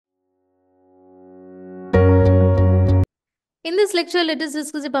In this lecture, let us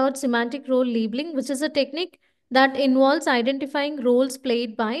discuss about semantic role labeling, which is a technique that involves identifying roles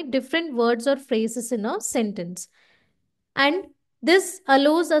played by different words or phrases in a sentence. And this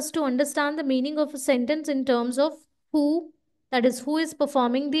allows us to understand the meaning of a sentence in terms of who, that is, who is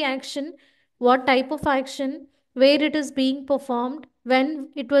performing the action, what type of action, where it is being performed, when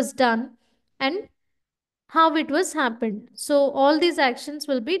it was done, and how it was happened. So, all these actions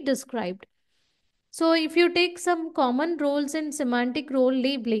will be described. So, if you take some common roles in semantic role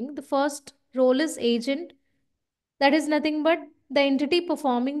labeling, the first role is agent, that is nothing but the entity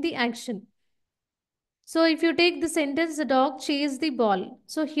performing the action. So, if you take the sentence, the dog chased the ball.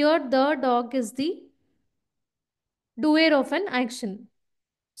 So, here the dog is the doer of an action.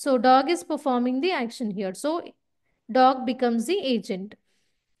 So, dog is performing the action here. So, dog becomes the agent.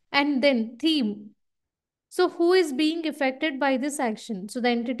 And then theme. So, who is being affected by this action? So, the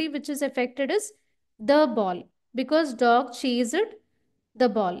entity which is affected is the ball because dog chased the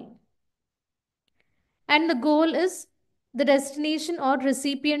ball. And the goal is the destination or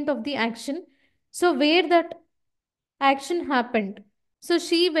recipient of the action. So, where that action happened. So,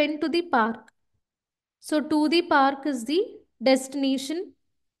 she went to the park. So, to the park is the destination,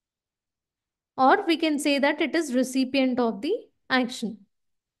 or we can say that it is recipient of the action.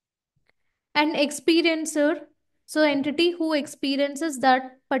 And experiencer, so entity who experiences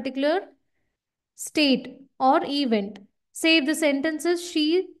that particular state or event. Say if the sentence is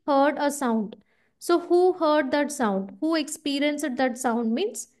she heard a sound. So who heard that sound? Who experienced that sound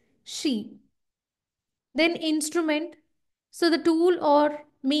means she. Then instrument, so the tool or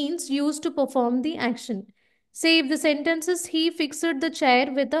means used to perform the action. Say if the sentence is he fixed the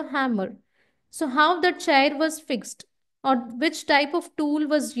chair with a hammer. So how the chair was fixed or which type of tool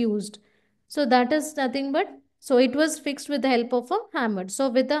was used. So that is nothing but so it was fixed with the help of a hammer. So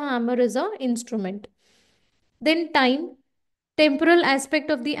with a hammer is a instrument. Then time, temporal aspect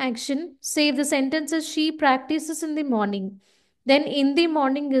of the action. Say if the sentence is she practices in the morning. Then in the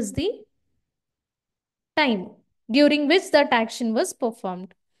morning is the time during which that action was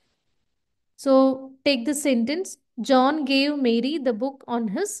performed. So take the sentence John gave Mary the book on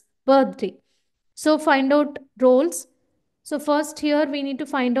his birthday. So find out roles. So first here we need to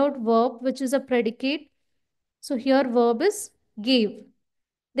find out verb which is a predicate. So here verb is gave.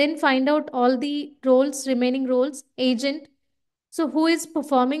 Then find out all the roles, remaining roles, agent. So who is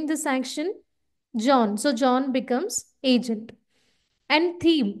performing this action? John. So John becomes agent. And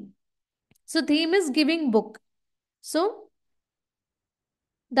theme. So theme is giving book. So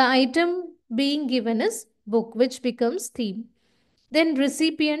the item being given is book, which becomes theme. Then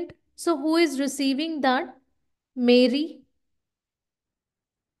recipient. So who is receiving that? Mary.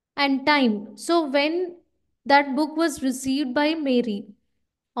 And time. So when that book was received by Mary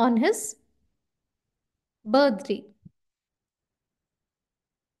on his birthday.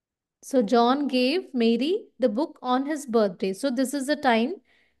 So John gave Mary the book on his birthday. So this is the time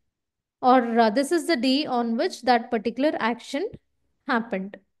or this is the day on which that particular action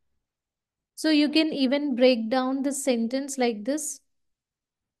happened. So you can even break down the sentence like this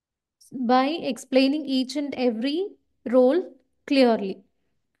by explaining each and every role clearly.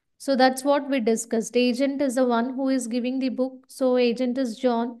 So that's what we discussed. Agent is the one who is giving the book. So agent is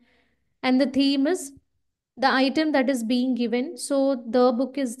John. And the theme is the item that is being given. So the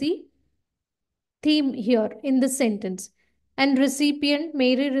book is the theme here in the sentence. And recipient,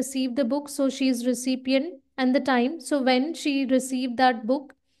 Mary received the book. So she is recipient and the time. So when she received that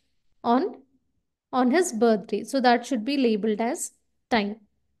book on on his birthday. So that should be labeled as time.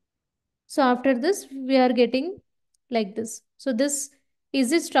 So after this, we are getting like this. So this is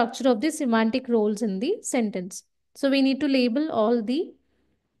the structure of the semantic roles in the sentence. So we need to label all the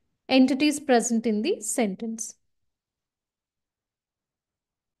entities present in the sentence.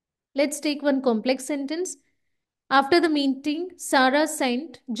 Let's take one complex sentence. After the meeting, Sarah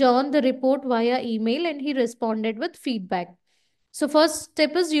sent John the report via email and he responded with feedback. So first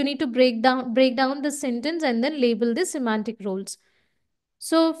step is you need to break down the sentence and then label the semantic roles.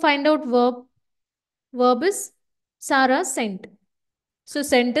 So find out verb. Verb is Sarah sent. So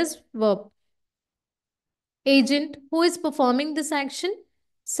sent is verb. Agent, who is performing this action?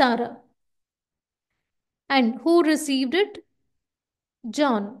 Sarah. And who received it?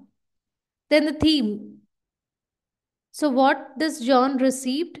 John. Then the theme. So what does John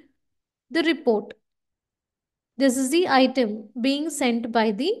received? The report. This is the item being sent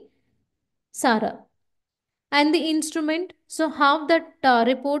by the Sarah. And the instrument. So how that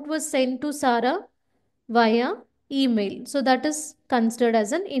report was sent to Sarah? Via email. So that is considered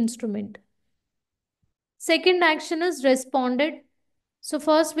as an instrument. Second action is responded. So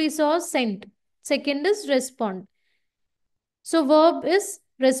first we saw sent. Second is respond. So verb is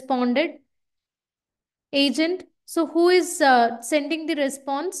responded. Agent. So who is sending the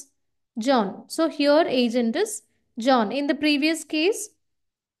response? John. So here agent is John. In the previous case,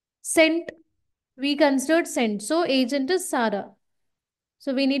 sent, we considered sent. So agent is Sarah.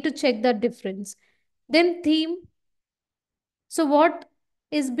 So we need to check that difference. Then theme. So what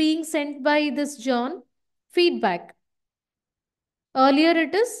is being sent by this John? Feedback. Earlier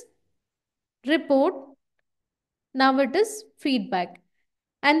it is report. Now it is feedback.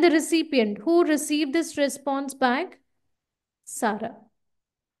 And the recipient who received this response back? Sarah.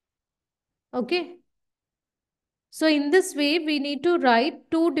 Okay. So in this way, we need to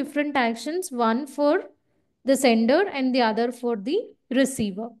write two different actions, one for the sender and the other for the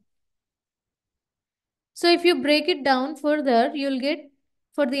receiver. So if you break it down further, you'll get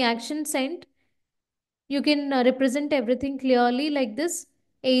for the action sent, you can represent everything clearly like this: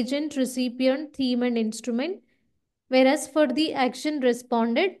 agent, recipient, theme, and instrument. Whereas for the action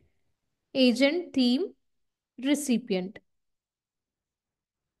responded, agent, theme, recipient.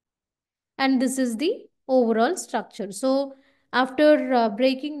 And this is the overall structure. So after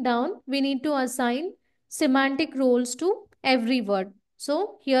breaking down, we need to assign semantic roles to every word.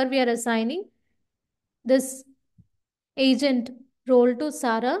 So here we are assigning this agent role to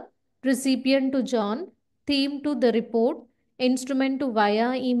Sarah, recipient to John, theme to the report, instrument to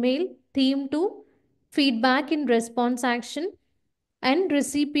via email, theme to feedback in response action, and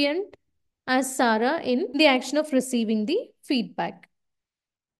recipient as Sarah in the action of receiving the feedback.